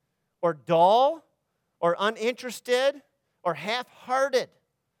apathetic or dull or uninterested or half-hearted.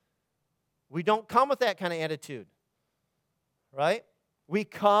 We don't come with that kind of attitude. Right? We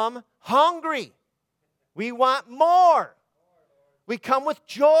come hungry. We want more. We come with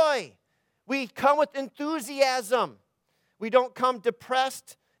joy. We come with enthusiasm. We don't come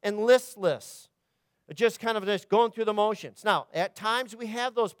depressed and listless. Just kind of just going through the motions. Now, at times we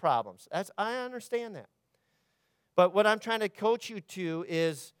have those problems. I understand that. But what I'm trying to coach you to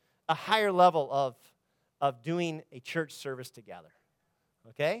is a higher level of doing a church service together.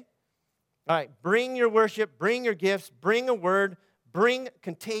 Okay? All right, bring your worship, bring your gifts, bring a word, bring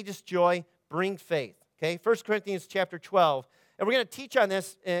contagious joy, bring faith. Okay? 1 Corinthians chapter 12. And we're going to teach on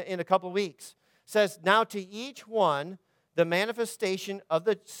this in a couple of weeks. It says, now to each one, the manifestation of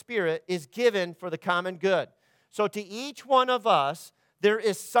the Spirit is given for the common good. So to each one of us, there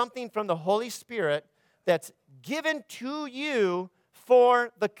is something from the Holy Spirit that's given to you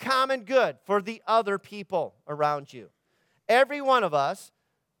for the common good, for the other people around you. Every one of us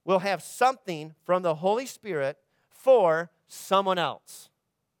will have something from the Holy Spirit for someone else.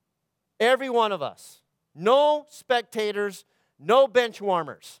 Every one of us. No spectators, no bench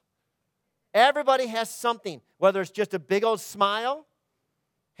warmers. Everybody has something, whether it's just a big old smile,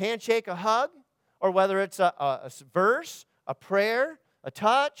 handshake, a hug, or whether it's a verse, a prayer, a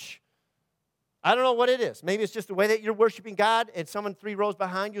touch. I don't know what it is. Maybe it's just the way that you're worshiping God and someone 3 rows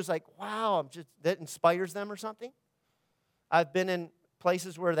behind you is like, wow, that inspires them or something. I've been in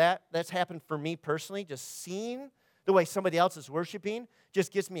places where that's happened for me personally. Just seeing the way somebody else is worshiping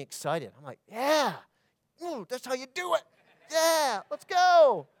just gets me excited. I'm like, yeah, that's how you do it. Yeah, let's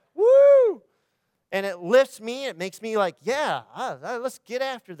go. Woo! And it lifts me. It makes me like, yeah, let's get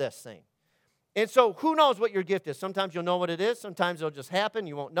after this thing. And so who knows what your gift is? Sometimes you'll know what it is. Sometimes it'll just happen.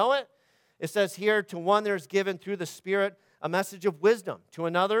 You won't know it. It says here, to one there is given through the Spirit a message of wisdom. To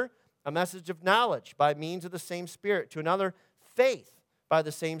another, a message of knowledge by means of the same Spirit. To another, faith by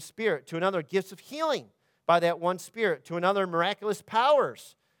the same Spirit. To another, gifts of healing by that one Spirit. To another, miraculous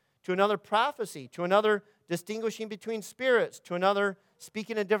powers. To another, prophecy. To another, distinguishing between spirits. To another,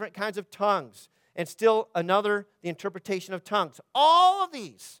 speaking in different kinds of tongues. And still another, the interpretation of tongues. All of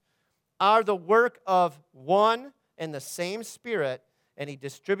these are the work of one and the same Spirit, and He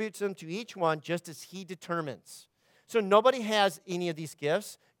distributes them to each one just as He determines. So nobody has any of these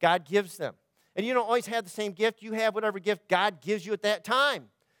gifts. God gives them. And you don't always have the same gift. You have whatever gift God gives you at that time.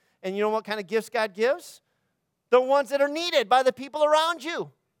 And you know what kind of gifts God gives? The ones that are needed by the people around you.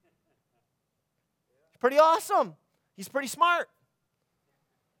 It's pretty awesome. He's pretty smart.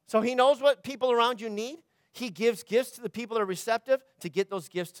 So He knows what people around you need. He gives gifts to the people that are receptive to get those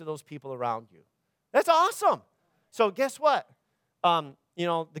gifts to those people around you. That's awesome. So guess what?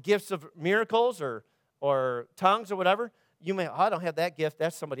 The gifts of miracles or tongues or whatever, you may, I don't have that gift,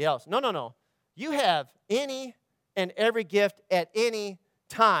 that's somebody else. No. You have any and every gift at any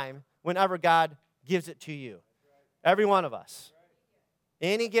time whenever God gives it to you. Every one of us.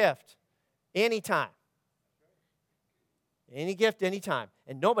 Any gift, anytime. Any gift, anytime.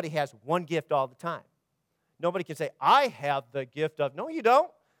 And nobody has one gift all the time. Nobody can say, I have the gift of, no, you don't.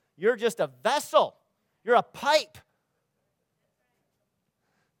 You're just a vessel. You're a pipe.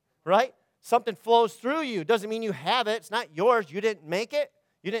 Right? Something flows through you. Doesn't mean you have it. It's not yours. You didn't make it.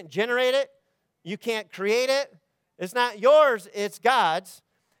 You didn't generate it. You can't create it. It's not yours. It's God's.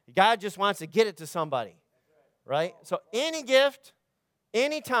 God just wants to get it to somebody. Right? So any gift,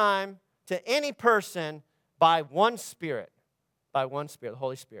 anytime, to any person, by one Spirit. By one Spirit, the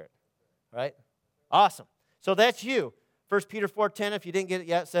Holy Spirit. Right? Awesome. So that's you. 1 Peter 4:10, if you didn't get it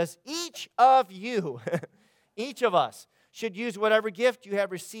yet, says, each of you, each of us, should use whatever gift you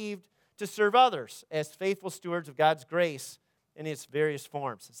have received to serve others as faithful stewards of God's grace in its various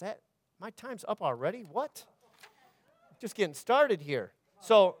forms. Is that, my time's up already? What? Just getting started here.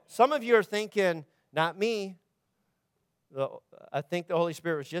 So some of you are thinking, not me. I think the Holy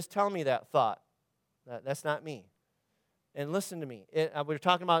Spirit was just telling me that thought. That's not me. And listen to me. We were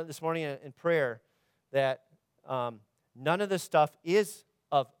talking about it this morning in prayer that none of this stuff is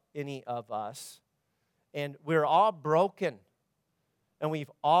of any of us. And we're all broken. And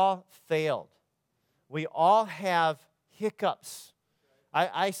we've all failed. We all have hiccups.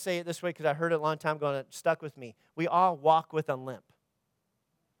 I say it this way because I heard it a long time ago and it stuck with me. We all walk with a limp.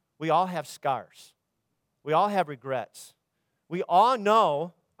 We all have scars. We all have regrets. We all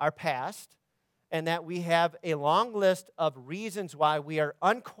know our past and that we have a long list of reasons why we are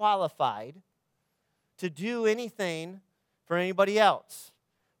unqualified to do anything for anybody else.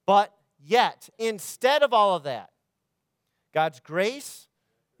 But yet, instead of all of that, God's grace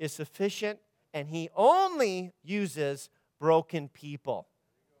is sufficient, and He only uses broken people.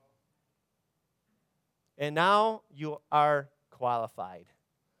 And now you are qualified.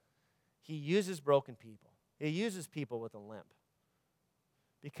 He uses broken people. He uses people with a limp.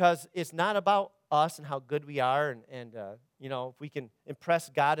 Because it's not about us and how good we are and if we can impress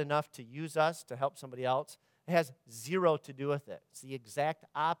God enough to use us to help somebody else. It has zero to do with it. It's the exact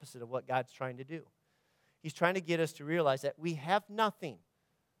opposite of what God's trying to do. He's trying to get us to realize that we have nothing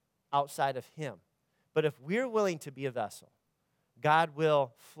outside of Him. But if we're willing to be a vessel, God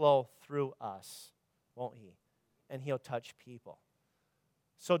will flow through us, won't He? And He'll touch people.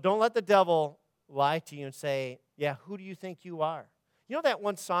 So don't let the devil lie to you and say, yeah, who do you think you are? You know that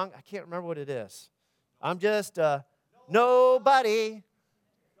one song? I can't remember what it is. I'm just a nobody.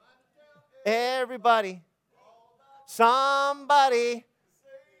 Everybody. Somebody.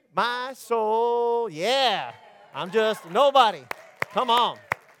 My soul. Yeah. I'm just a nobody. Come on.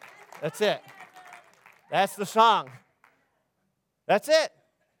 That's it. That's the song. That's it.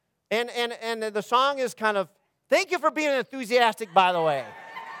 And the song is kind of, thank you for being enthusiastic, by the way.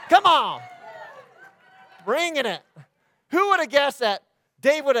 Come on. Bringing it. Who would have guessed that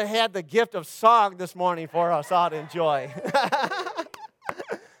Dave would have had the gift of song this morning for us all to enjoy?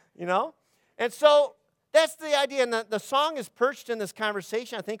 And so that's the idea. And the song is perched in this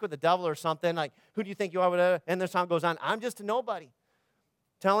conversation, I think, with the devil or something. Like, who do you think you are? And the song goes on, I'm just a nobody.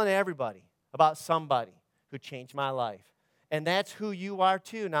 Telling everybody about somebody who changed my life. And that's who you are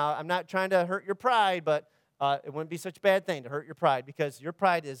too. Now, I'm not trying to hurt your pride, but it wouldn't be such a bad thing to hurt your pride because your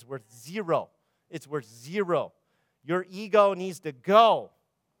pride is worth zero. It's worth zero. Your ego needs to go.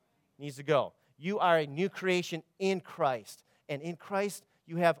 Needs to go. You are a new creation in Christ. And in Christ,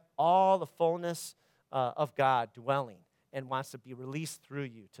 you have all the fullness of God dwelling and wants to be released through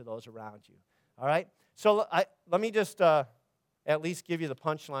you to those around you. All right? So let me just at least give you the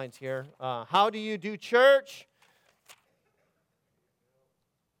punchlines here. How do you do church?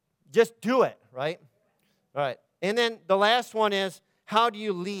 Just do it, right? All right. And then the last one is, how do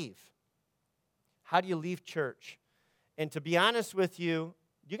you leave? How do you leave church? And to be honest with you,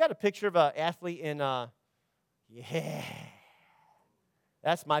 you got a picture of an athlete in, yeah.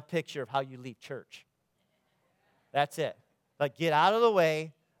 That's my picture of how you leave church. That's it. Like, get out of the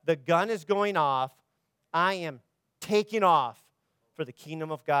way. The gun is going off. I am taking off for the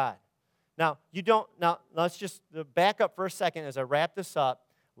kingdom of God. Now, let's just back up for a second as I wrap this up.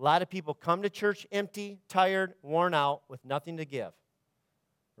 A lot of people come to church empty, tired, worn out, with nothing to give,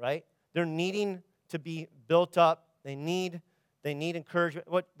 right? They're needing to be built up. They need encouragement.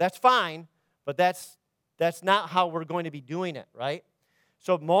 That's fine, but that's not how we're going to be doing it, right?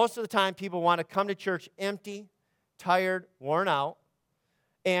 So most of the time, people want to come to church empty, tired, worn out,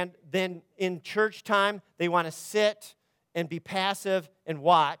 and then in church time, they want to sit and be passive and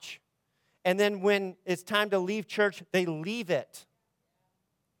watch. And then when it's time to leave church, they leave it.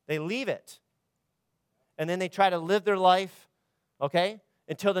 They leave it. And then they try to live their life, okay,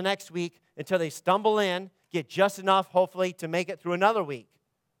 until the next week, until they stumble in, get just enough, hopefully, to make it through another week.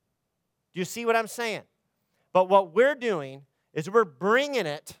 Do you see what I'm saying? But what we're doing is we're bringing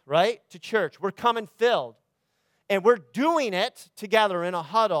it, right, to church. We're coming filled. And we're doing it together in a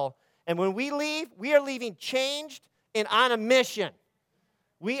huddle. And when we leave, we are leaving changed and on a mission.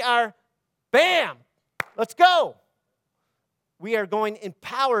 We are, bam, let's go. We are going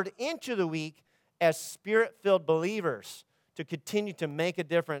empowered into the week as Spirit-filled believers to continue to make a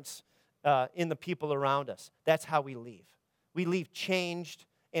difference in the people around us. That's how we leave. We leave changed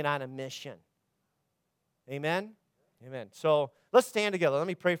and on a mission. Amen? Amen. So let's stand together. Let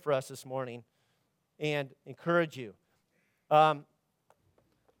me pray for us this morning and encourage you. What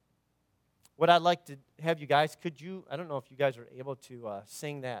I'd like to have you guys, I don't know if you guys are able to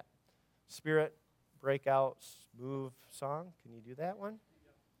sing that Spirit Breakout Move song. Can you do that one?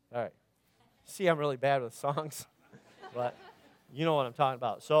 All right. See, I'm really bad with songs, but you know what I'm talking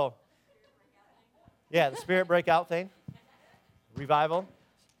about. So, yeah, the Spirit Breakout thing, revival.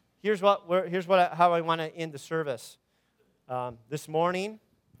 Here's how I want to end the service. This morning,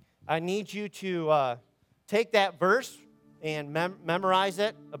 I need you to take that verse and memorize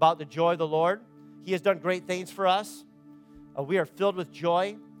it about the joy of the Lord. He has done great things for us. We are filled with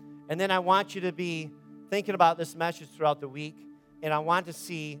joy. And then I want you to be thinking about this message throughout the week, and I want to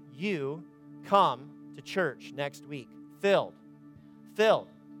see you come to church next week. Filled. Filled.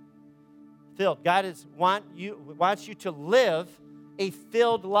 Filled. God wants you to live a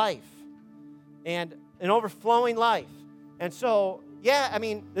filled life and an overflowing life. And so,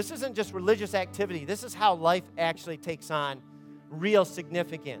 this isn't just religious activity. This is how life actually takes on real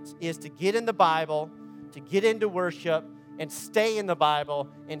significance, is to get in the Bible, to get into worship, and stay in the Bible,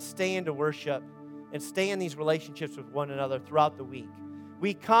 and stay into worship, and stay in these relationships with one another throughout the week.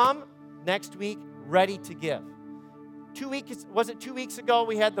 We come next week ready to give. 2 weeks, was it 2 weeks ago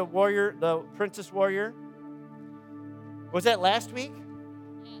we had the Princess Warrior? Was that last week?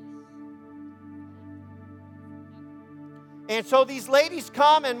 And so these ladies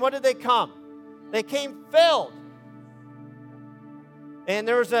come, and what did they come? They came filled. And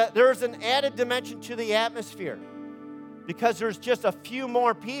there was an added dimension to the atmosphere, because there's just a few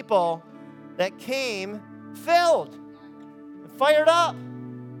more people that came filled, fired up.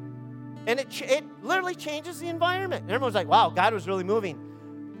 And it literally changes the environment. And everyone's like, wow, God was really moving.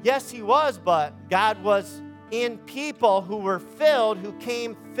 Yes, he was, but God was in people who were filled, who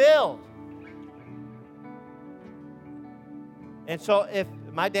came filled. And so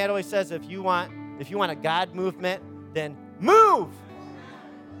my dad always says, if you want a God movement, then move.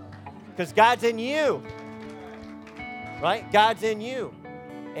 Because God's in you. Right? God's in you.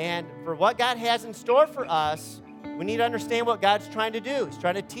 And for what God has in store for us, we need to understand what God's trying to do. He's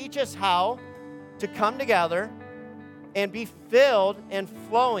trying to teach us how to come together and be filled and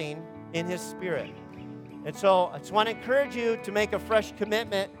flowing in His Spirit. And so I just want to encourage you to make a fresh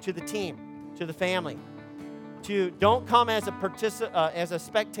commitment to the team, to the family. Don't come as a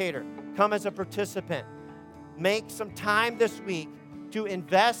spectator. Come as a participant. Make some time this week to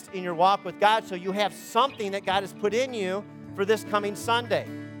invest in your walk with God so you have something that God has put in you for this coming Sunday.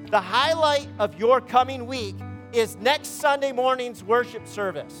 The highlight of your coming week is next Sunday morning's worship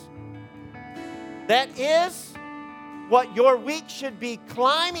service. That is what your week should be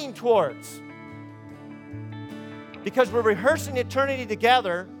climbing towards. Because we're rehearsing eternity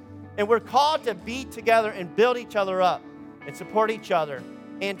together, and we're called to be together and build each other up and support each other,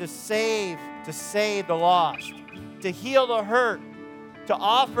 and to save the lost, to heal the hurt, to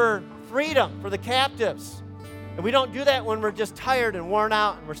offer freedom for the captives. And we don't do that when we're just tired and worn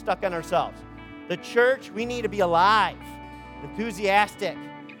out and we're stuck on ourselves. The church, we need to be alive, enthusiastic.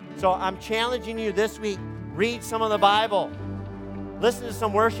 So I'm challenging you this week, read some of the Bible, listen to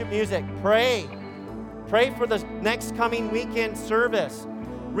some worship music, pray for the next coming weekend service.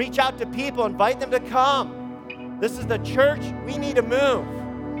 Reach out to people, invite them to come. This is the church. We need to move.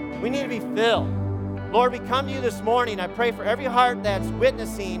 We need to be filled. Lord, we come to you this morning. I pray for every heart that's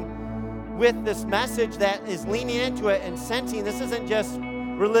witnessing with this message, that is leaning into it and sensing this isn't just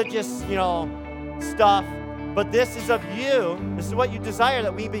religious, stuff, but this is of you. This is what you desire,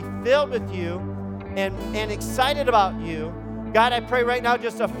 that we be filled with you and excited about you. God, I pray right now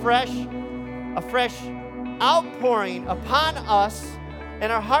just a fresh outpouring upon us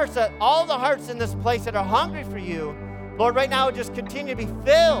and our hearts, that all the hearts in this place that are hungry for you, Lord, right now just continue to be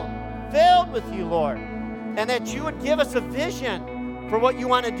filled with you, Lord, and that you would give us a vision for what you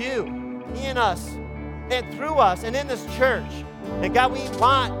want to do in us and through us and in this church. And God, we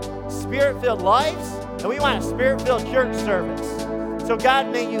want Spirit-filled lives, and we want a Spirit-filled church service. So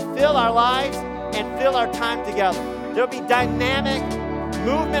God, may you fill our lives and fill our time together. There'll be dynamic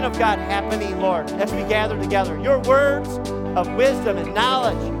movement of God happening, Lord, as we gather together. Your words of wisdom and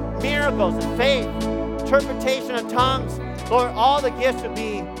knowledge, miracles and faith, interpretation of tongues, Lord, all the gifts would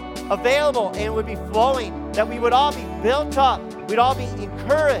be available and would be flowing, that we would all be built up, we'd all be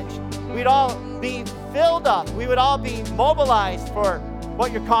encouraged, we'd all be filled up, we would all be mobilized for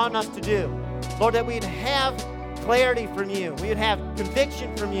what you're calling us to do. Lord, that we'd have clarity from you, we'd have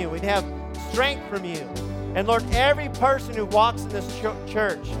conviction from you, we'd have strength from you. And Lord, every person who walks in this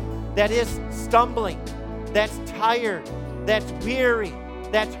church that is stumbling, that's tired, that's weary,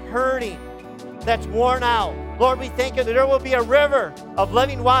 that's hurting, that's worn out, Lord, we thank you that there will be a river of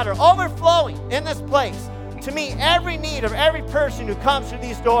living water overflowing in this place to meet every need of every person who comes through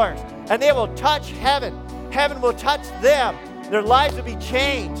these doors. And they will touch heaven. Heaven will touch them. Their lives will be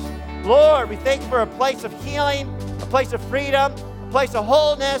changed. Lord, we thank you for a place of healing, a place of freedom, a place of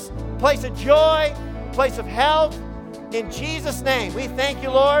wholeness, a place of joy, a place of health. In Jesus' name, we thank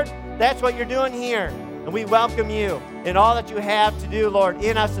you, Lord. That's what you're doing here. And we welcome you in all that you have to do, Lord,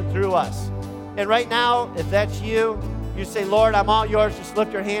 in us and through us. And right now, if that's you, you say, Lord, I'm all yours. Just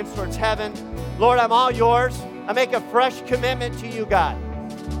lift your hands towards heaven. Lord, I'm all yours. I make a fresh commitment to you, God.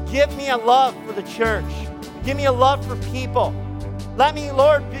 give me a love for the church. Give me a love for people. Let me,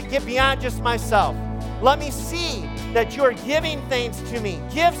 Lord, get beyond just myself. Let me see that you are giving things to me,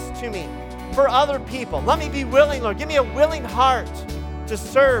 gifts to me for other people. Let me be willing, Lord. Give me a willing heart to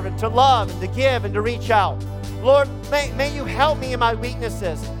serve and to love and to give and to reach out. Lord, may you help me in my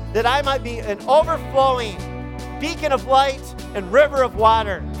weaknesses, that I might be an overflowing beacon of light and river of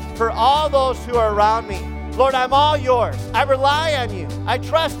water for all those who are around me. Lord, I'm all yours. I rely on you. I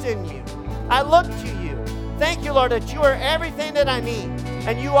trust in you. I look to you. Thank you, Lord, that you are everything that I need,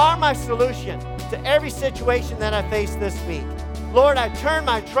 and you are my solution to every situation that I face this week. Lord, I turn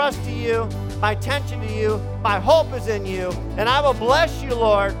my trust to you, my attention to you, my hope is in you, and I will bless you,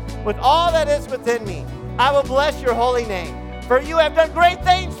 Lord, with all that is within me. I will bless your holy name, for you have done great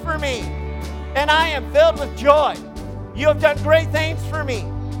things for me, and I am filled with joy. You have done great things for me,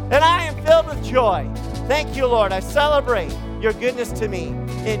 and I am filled with joy. Thank you, Lord. I celebrate your goodness to me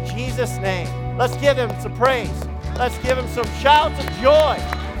in Jesus' name. Let's give him some praise. Let's give him some shouts of joy.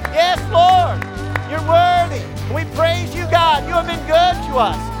 Yes, Lord, you're worthy. We praise you, God. You have been good to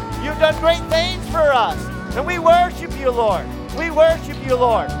us. You've done great things for us. And we worship you, Lord. We worship you,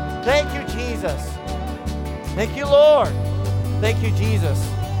 Lord. Thank you, Jesus. Thank you, Lord. Thank you, Jesus.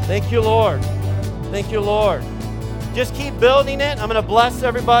 Thank you, Lord. Thank you, Lord. Just keep building it. I'm going to bless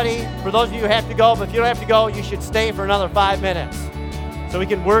everybody. For those of you who have to go, but if you don't have to go, you should stay for another 5 minutes so we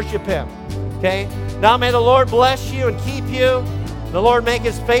can worship him. Okay? Now may the Lord bless you and keep you. The Lord make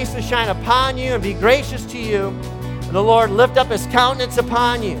his face to shine upon you and be gracious to you. And the Lord lift up his countenance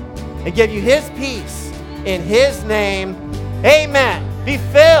upon you and give you his peace in his name. Amen. Be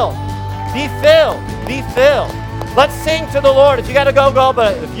filled. Be filled. Be filled. Let's sing to the Lord. If you got to go, go.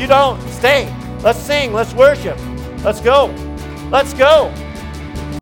 But if you don't, stay. Let's sing. Let's worship. Let's go. Let's go.